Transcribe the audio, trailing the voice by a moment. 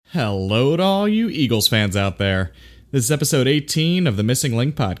Hello to all you Eagles fans out there. This is episode 18 of the Missing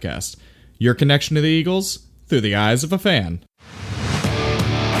Link podcast. Your connection to the Eagles through the eyes of a fan.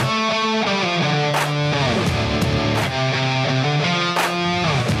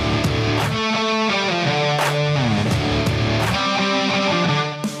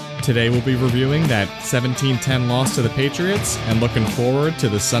 Today we'll be reviewing that 17-10 loss to the Patriots and looking forward to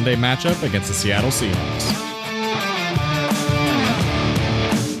the Sunday matchup against the Seattle Seahawks.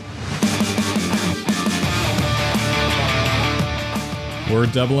 We're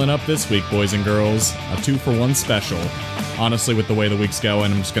doubling up this week, boys and girls. A 2-for-1 special. Honestly, with the way the week's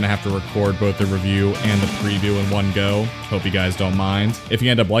going, I'm just going to have to record both the review and the preview in one go. Hope you guys don't mind. If you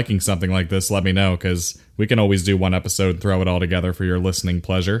end up liking something like this, let me know, because we can always do one episode and throw it all together for your listening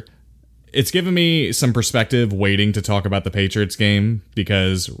pleasure. It's given me some perspective waiting to talk about the Patriots game,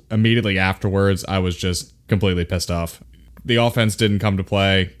 because immediately afterwards, I was just completely pissed off. The offense didn't come to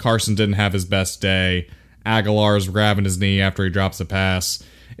play. Carson didn't have his best day. Aguilar's grabbing his knee after he drops a pass.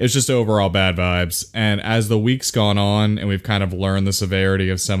 It's just overall bad vibes. And as the week's gone on and we've kind of learned the severity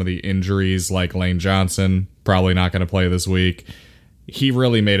of some of the injuries, like Lane Johnson, probably not going to play this week, he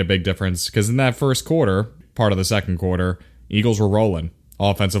really made a big difference. Because in that first quarter, part of the second quarter, Eagles were rolling.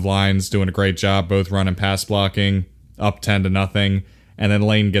 Offensive line's doing a great job, both run and pass blocking, up 10-0. And then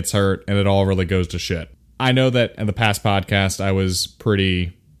Lane gets hurt and it all really goes to shit. I know that in the past podcast, I was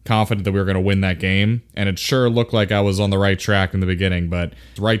pretty confident that we were going to win that game, and it sure looked like I was on the right track in the beginning, but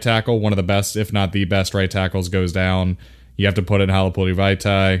right tackle, one of the best, if not the best right tackles, goes down. You have to put in Halapuli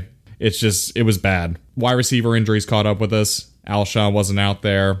Vaitai. It was bad. Wide receiver injuries caught up with us. Alshon wasn't out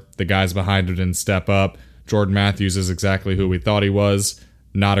there. The guys behind him didn't step up. Jordan Matthews is exactly who we thought he was.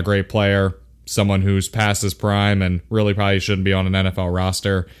 Not a great player. Someone who's past his prime and really probably shouldn't be on an NFL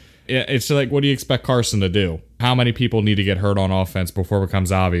roster. It's like, what do you expect Carson to do? How many people need to get hurt on offense before it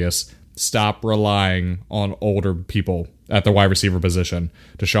becomes obvious? Stop relying on older people at the wide receiver position.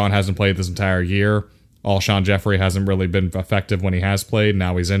 Deshaun hasn't played this entire year. Alshon Jeffrey hasn't really been effective when he has played.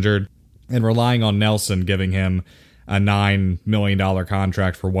 Now he's injured. And relying on Nelson giving him a $9 million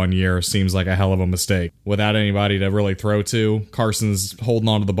contract for 1 year seems like a hell of a mistake. Without anybody to really throw to, Carson's holding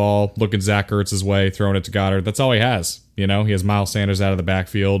onto the ball, looking Zach Ertz's way, throwing it to Goddard. That's all he has. You know, he has Miles Sanders out of the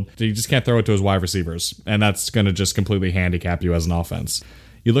backfield. You just can't throw it to his wide receivers, and that's going to just completely handicap you as an offense.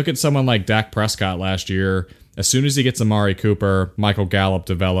 You look at someone like Dak Prescott last year, as soon as he gets Amari Cooper, Michael Gallup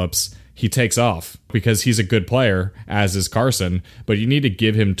develops, he takes off because he's a good player, as is Carson, but you need to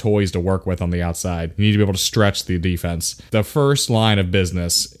give him toys to work with on the outside. You need to be able to stretch the defense. The first line of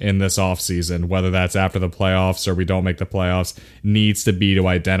business in this offseason, whether that's after the playoffs or we don't make the playoffs, needs to be to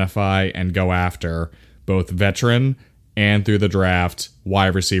identify and go after both veteran and through the draft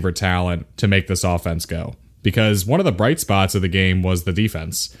wide receiver talent to make this offense go. Because one of the bright spots of the game was the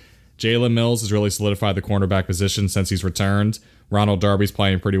defense. Jalen Mills has really solidified the cornerback position since he's returned. Ronald Darby's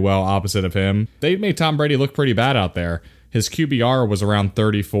playing pretty well opposite of him. They made Tom Brady look pretty bad out there. His QBR was around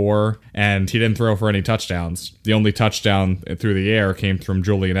 34, and he didn't throw for any touchdowns. The only touchdown through the air came from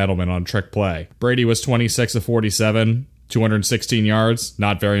Julian Edelman on a trick play. Brady was 26 of 47, 216 yards,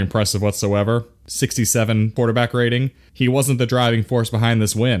 not very impressive whatsoever. 67 quarterback rating. He wasn't the driving force behind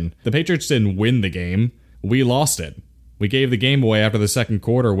this win. The Patriots didn't win the game. We lost it. We gave the game away after the second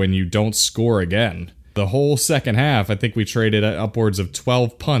quarter when you don't score again. The whole second half, I think we traded upwards of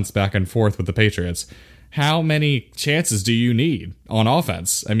 12 punts back and forth with the Patriots. How many chances do you need on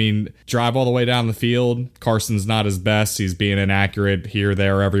offense? I mean, drive all the way down the field. Carson's not his best. He's being inaccurate here,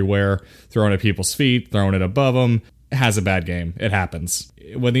 there, everywhere. Throwing at people's feet, throwing it above them. Has a bad game. It happens.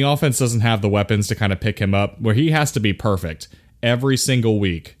 When the offense doesn't have the weapons to kind of pick him up, where he has to be perfect every single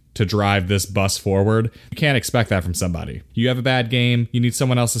week to drive this bus forward, you can't expect that from somebody. You have a bad game, you need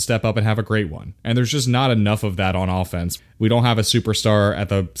someone else to step up and have a great one. And there's just not enough of that on offense. We don't have a superstar at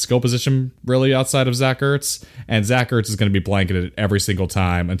the skill position really outside of Zach Ertz, and Zach Ertz is going to be blanketed every single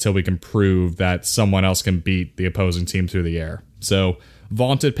time until we can prove that someone else can beat the opposing team through the air. So,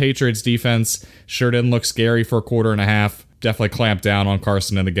 vaunted Patriots defense sure didn't look scary for a quarter and a half. Definitely clamped down on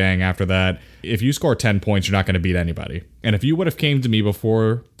Carson and the gang after that. If you score 10 points, you're not going to beat anybody. And if you would have came to me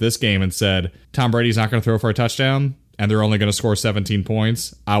before this game and said, Tom Brady's not going to throw for a touchdown, and they're only going to score 17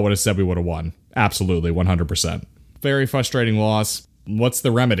 points, I would have said we would have won. Absolutely, 100%. Very frustrating loss. What's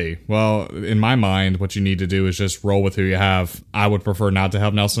the remedy? Well, in my mind, what you need to do is just roll with who you have. I would prefer not to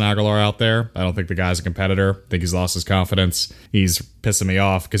have Nelson Aguilar out there. I don't think the guy's a competitor. I think he's lost his confidence. He's pissing me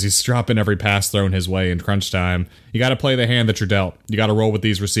off because he's dropping every pass thrown his way in crunch time. You got to play the hand that you're dealt. You got to roll with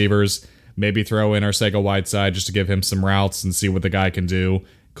these receivers. Maybe throw in Arcega Whiteside just to give him some routes and see what the guy can do.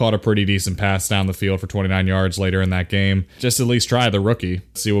 Caught a pretty decent pass down the field for 29 yards later in that game. Just at least try the rookie,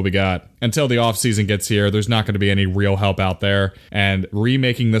 see what we got. Until the offseason gets here, there's not going to be any real help out there, and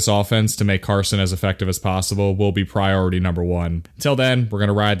remaking this offense to make Carson as effective as possible will be priority number one. Until then, we're going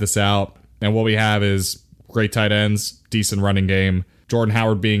to ride this out, and what we have is great tight ends, decent running game. Jordan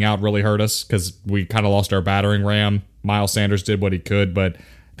Howard being out really hurt us because we kind of lost our battering ram. Miles Sanders did what he could, but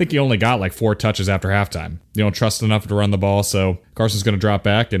I think he only got like 4 touches after halftime. You don't trust enough to run the ball, so Carson's going to drop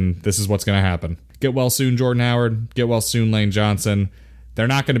back, and this is what's going to happen. Get well soon, Jordan Howard. Get well soon, Lane Johnson. They're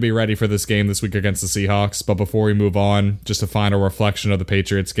not going to be ready for this game this week against the Seahawks, but before we move on, just a final reflection of the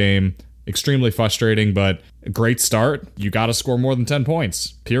Patriots game. Extremely frustrating, but a great start. You got to score more than 10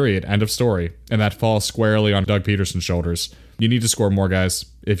 points. Period. End of story. And that falls squarely on Doug Peterson's shoulders. You need to score more, guys.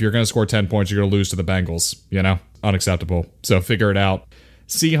 If you're going to score 10 points, you're going to lose to the Bengals. Unacceptable. So figure it out.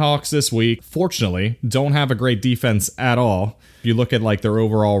 Seahawks this week, fortunately, don't have a great defense at all. If you look at like their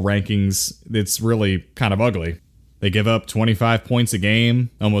overall rankings, it's really kind of ugly. They give up 25 points a game,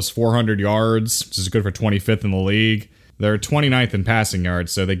 almost 400 yards, which is good for 25th in the league. They're 29th in passing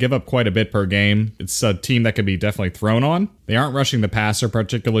yards, so they give up quite a bit per game. It's a team that could be definitely thrown on. They aren't rushing the passer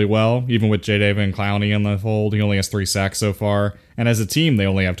particularly well, even with Jadeveon Clowney in the fold. He only has 3 sacks so far. And as a team, they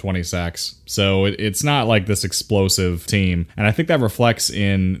only have 20 sacks. So it's not like this explosive team. And I think that reflects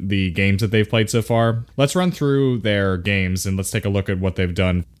in the games that they've played so far. Let's run through their games and let's take a look at what they've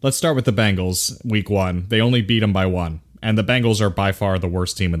done. Let's start with the Bengals, week 1. They only beat them by 1. And the Bengals are by far the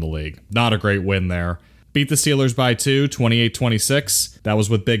worst team in the league. Not a great win there. Beat the Steelers by 2, 28-26. That was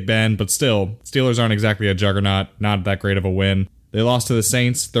with Big Ben, but still, Steelers aren't exactly a juggernaut. Not that great of a win. They lost to the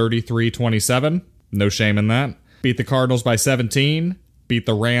Saints 33-27. No shame in that. Beat the Cardinals by 17. Beat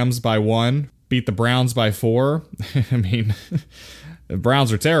the Rams by 1. Beat the Browns by 4. I mean, the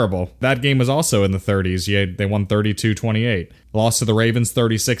Browns are terrible. That game was also in the 30s. They won 32-28. Lost to the Ravens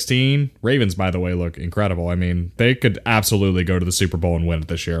 30-16. Ravens, by the way, look incredible. I mean, they could absolutely go to the Super Bowl and win it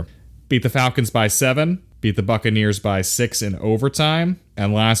this year. Beat the Falcons by 7, beat the Buccaneers by 6 in overtime,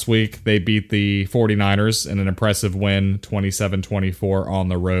 and last week they beat the 49ers in an impressive win, 27-24 on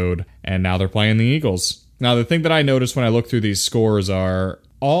the road, and now they're playing the Eagles. Now, the thing that I noticed when I looked through these scores are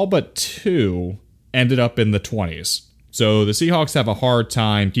all but 2 ended up in the 20s. So the Seahawks have a hard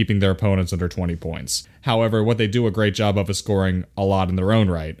time keeping their opponents under 20 points. However, what they do a great job of is scoring a lot in their own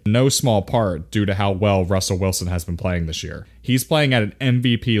right. No small part due to how well Russell Wilson has been playing this year. He's playing at an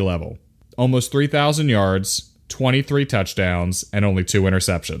MVP level. Almost 3,000 yards, 23 touchdowns, and only 2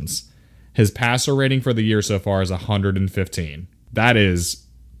 interceptions. His passer rating for the year so far is 115. That is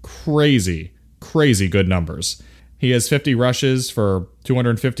crazy good numbers. He has 50 rushes for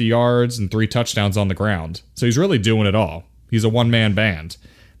 250 yards and 3 touchdowns on the ground. So he's really doing it all. He's a one-man band.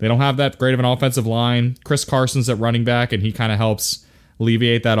 They don't have that great of an offensive line. Chris Carson's at running back, and he kind of helps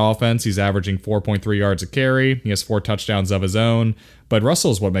alleviate that offense. He's averaging 4.3 yards a carry. He has 4 touchdowns of his own. But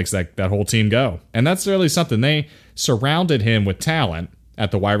Russell's what makes that whole team go. And that's really something. They surrounded him with talent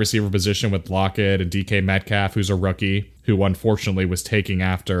at the wide receiver position with Lockett and DK Metcalf, who's a rookie, who unfortunately was taking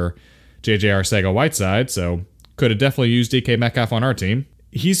after J.J. Arcega-Whiteside, so could have definitely used DK Metcalf on our team.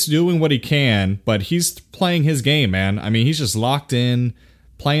 He's doing what he can, but he's playing his game, man. I mean, he's just locked in,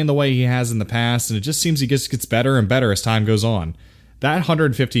 playing the way he has in the past, and it just seems he gets better and better as time goes on. That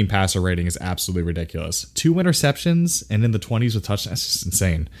 115 passer rating is absolutely ridiculous. 2 interceptions and in the 20s with touchdowns. That's just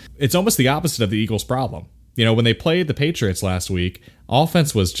insane. It's almost the opposite of the Eagles' problem. When they played the Patriots last week,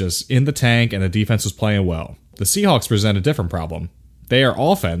 offense was just in the tank and the defense was playing well. The Seahawks present a different problem. Their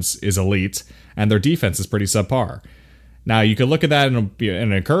offense is elite and their defense is pretty subpar. Now, you could look at that in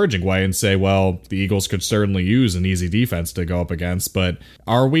an encouraging way and say, well, the Eagles could certainly use an easy defense to go up against, but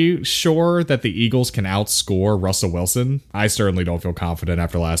are we sure that the Eagles can outscore Russell Wilson? I certainly don't feel confident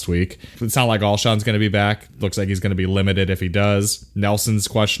after last week. It's not like Alshon's going to be back. Looks like he's going to be limited if he does. Nelson's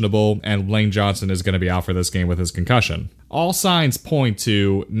questionable, and Lane Johnson is going to be out for this game with his concussion. All signs point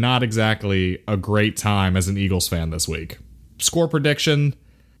to not exactly a great time as an Eagles fan this week. Score prediction: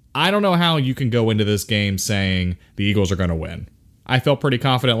 I don't know how you can go into this game saying the Eagles are going to win. I felt pretty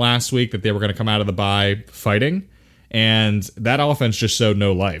confident last week that they were going to come out of the bye fighting, and that offense just showed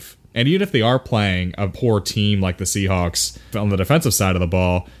no life. And even if they are playing a poor team like the Seahawks on the defensive side of the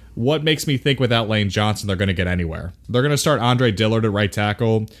ball, what makes me think without Lane Johnson they're going to get anywhere? They're going to start Andre Dillard at right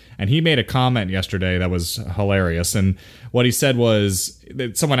tackle, and he made a comment yesterday that was hilarious. And what he said was,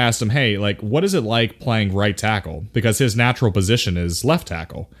 that someone asked him, hey, what is it like playing right tackle? Because his natural position is left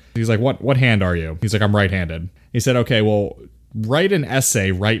tackle. He's like, what hand are you? He's like, I'm right-handed. He said, okay, well, write an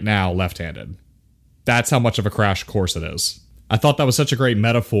essay right now left-handed. That's how much of a crash course it is. I thought that was such a great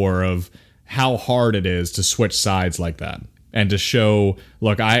metaphor of how hard it is to switch sides like that. and to show,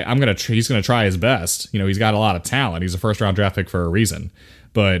 look, he's going to try his best. He's got a lot of talent. He's a first-round draft pick for a reason.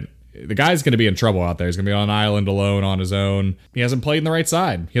 But the guy's going to be in trouble out there. He's going to be on an island alone on his own. He hasn't played in the right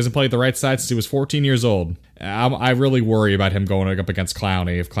side. He hasn't played the right side since he was 14 years old. I really worry about him going up against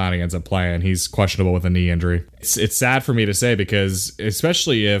Clowney if Clowney ends up playing. He's questionable with a knee injury. It's sad for me to say because,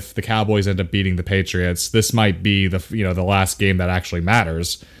 especially if the Cowboys end up beating the Patriots, this might be the last game that actually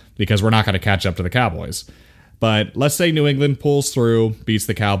matters because we're not going to catch up to the Cowboys. But let's say New England pulls through, beats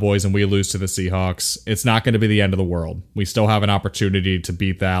the Cowboys, and we lose to the Seahawks. It's not going to be the end of the world. We still have an opportunity to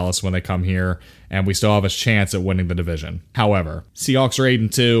beat Dallas when they come here, and we still have a chance at winning the division. However, Seahawks are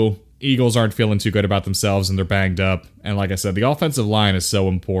 8-2. Eagles aren't feeling too good about themselves, and they're banged up. And like I said, the offensive line is so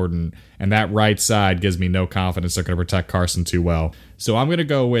important, and that right side gives me no confidence they're going to protect Carson too well. So I'm going to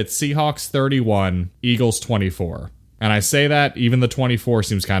go with Seahawks 31, Eagles 24. And I say that even the 24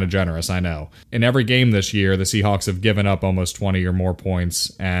 seems kind of generous, I know. In every game this year, the Seahawks have given up almost 20 or more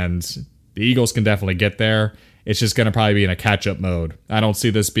points, and the Eagles can definitely get there. It's just going to probably be in a catch-up mode. I don't see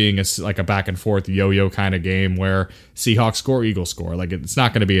this being like a back-and-forth yo-yo kind of game where Seahawks score, Eagles score. Like, it's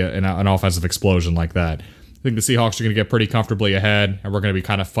not going to be an offensive explosion like that. I think the Seahawks are going to get pretty comfortably ahead, and we're going to be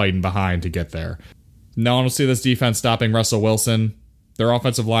kind of fighting behind to get there. No, I don't see this defense stopping Russell Wilson. Their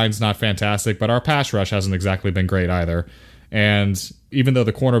offensive line's not fantastic, but our pass rush hasn't exactly been great either. And even though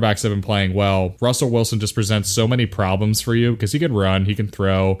the cornerbacks have been playing well, Russell Wilson just presents so many problems for you because he can run, he can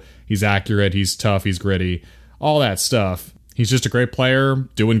throw, he's accurate, he's tough, he's gritty, all that stuff. He's just a great player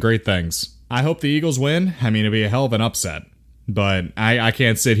doing great things. I hope the Eagles win. I mean, it'd be a hell of an upset. But I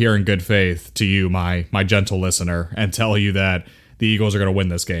can't sit here in good faith to you, my gentle listener, and tell you that the Eagles are going to win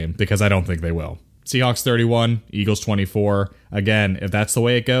this game because I don't think they will. Seahawks 31, Eagles 24. Again, if that's the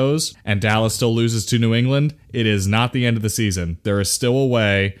way it goes and Dallas still loses to New England, it is not the end of the season. There is still a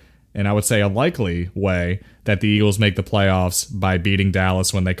way, and I would say a likely way, that the Eagles make the playoffs by beating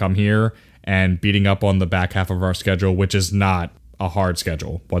Dallas when they come here and beating up on the back half of our schedule, which is not a hard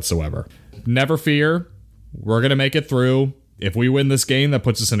schedule whatsoever. Never fear. We're going to make it through. If we win this game, that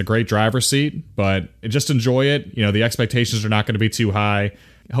puts us in a great driver's seat, but just enjoy it. The expectations are not going to be too high.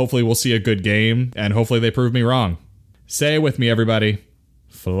 Hopefully we'll see a good game, and hopefully they prove me wrong. Say it with me, everybody.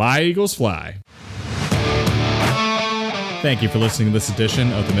 Fly, Eagles, fly. Thank you for listening to this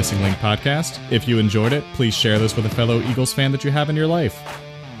edition of the Missing Link podcast. If you enjoyed it, please share this with a fellow Eagles fan that you have in your life.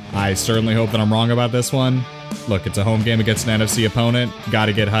 I certainly hope that I'm wrong about this one. Look, it's a home game against an NFC opponent.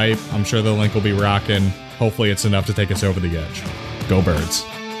 Gotta get hype. I'm sure the link will be rocking. Hopefully it's enough to take us over the edge. Go Birds.